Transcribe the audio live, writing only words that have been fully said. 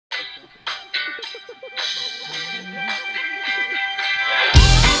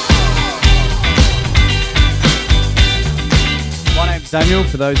name's Daniel,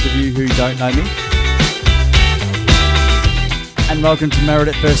 for those of you who don't know me. And welcome to Married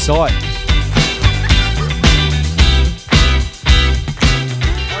at First Sight.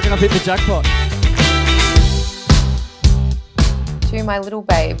 I reckon I've hit the jackpot. To my little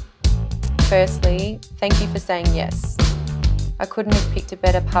babe, firstly, thank you for saying yes. I couldn't have picked a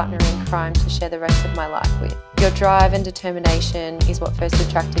better partner in crime to share the rest of my life with. Your drive and determination is what first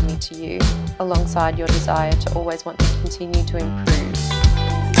attracted me to you, alongside your desire to always want to continue to improve.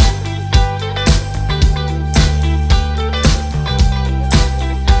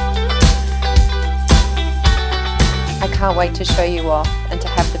 I can't wait to show you off and to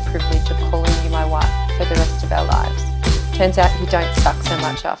have the privilege of calling you my wife for the rest of our lives. Turns out you don't suck so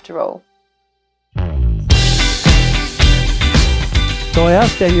much after all. So I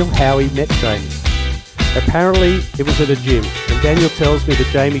asked Daniel how he met Jaymee. Apparently it was at a gym, and Daniel tells me that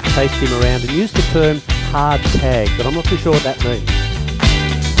Jaymee chased him around and used the term hard tag, but I'm not too sure what that means.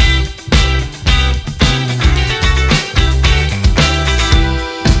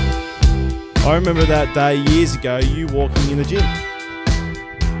 I remember that day years ago, you walking in the gym.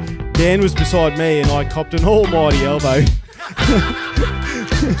 Dan was beside me and I copped an almighty elbow.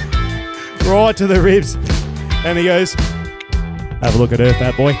 Right to the ribs. And he goes, "Have a look at her,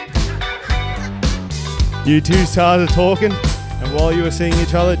 fat boy." You two started talking, and while you were seeing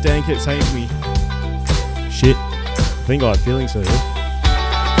each other, Dan kept saying to me, "Shit, I think I have feelings for her."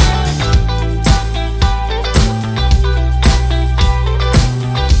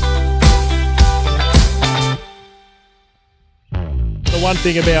 The one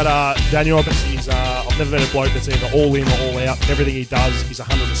thing about Daniel is I've never met a bloke that's either all in or all out. Everything he does is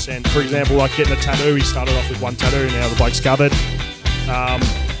 100%. For example, like getting a tattoo, he started off with one tattoo, now the bloke's covered.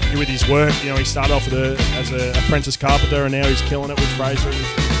 With his work, you know, he started off as an apprentice carpenter, and now he's killing it with Fraser and his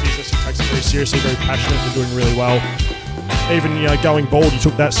business. He takes it very seriously, very passionate, and doing really well. Even, you know, going bald, he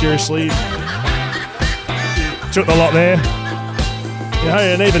took that seriously. He took a lot there. You know,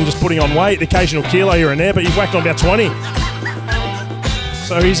 and even just putting on weight, the occasional kilo here and there, but you've whacked on about 20.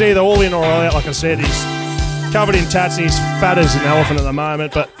 So he's either all in or all out, like I said. He's covered in tats and he's fat as an elephant at the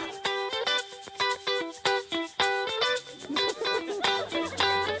moment, but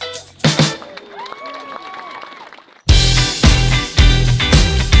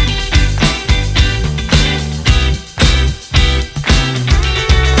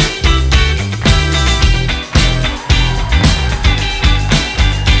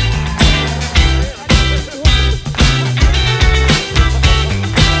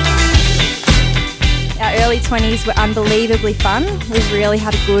early 20s were unbelievably fun. We really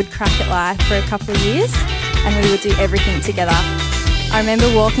had a good crack at life for a couple of years, and we would do everything together. I remember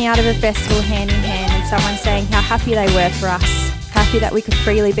walking out of a festival hand in hand and someone saying how happy they were for us, happy that we could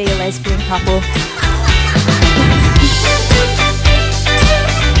freely be a lesbian couple.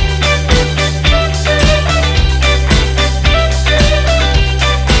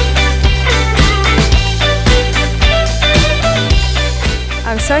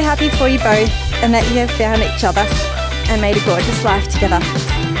 I'm so happy for you both, and that you have found each other and made a gorgeous life together.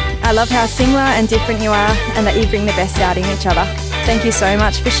 I love how similar and different you are, and that you bring the best out in each other. Thank you so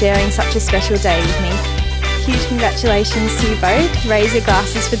much for sharing such a special day with me. Huge congratulations to you both. Raise your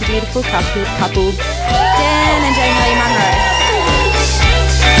glasses for the beautiful couple.